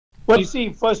Well, you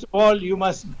see, first of all, you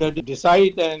must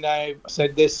decide, and I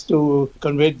said this to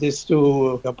convey this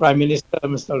to the Prime Minister,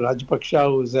 Mr. Rajapaksa,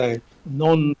 who's a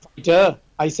known fighter.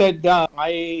 I said,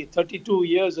 32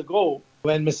 years ago,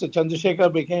 when Mr.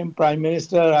 Chandrasekhar became Prime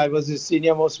Minister, I was his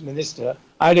senior most minister.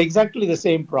 I had exactly the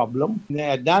same problem.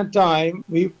 At that time,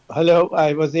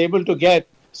 I was able to get,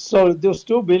 so those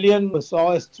 2 billion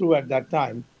saw us through at that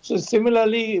time. So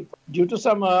similarly, due to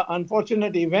some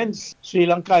unfortunate events, Sri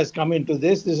Lanka has come into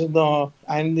this.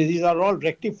 And these are all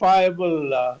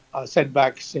rectifiable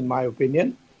setbacks, in my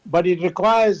opinion. But it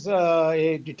requires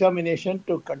a determination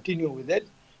to continue with it.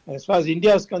 As far as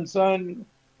India is concerned,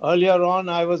 earlier on,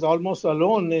 I was almost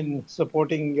alone in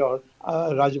supporting your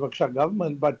Rajapaksa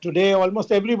government. But today,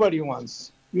 almost everybody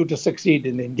wants you to succeed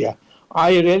in India.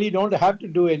 I really don't have to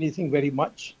do anything very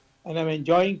much. And I'm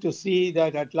enjoying to see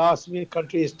that at last the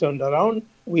country is turned around.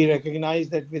 We recognize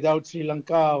that without Sri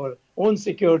Lanka, our own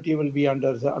security will be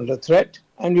under threat.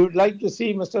 And we would like to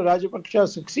see Mr. Rajapaksa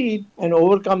succeed and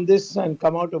overcome this and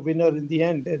come out a winner in the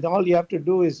end. And all you have to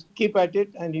do is keep at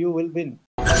it and you will win.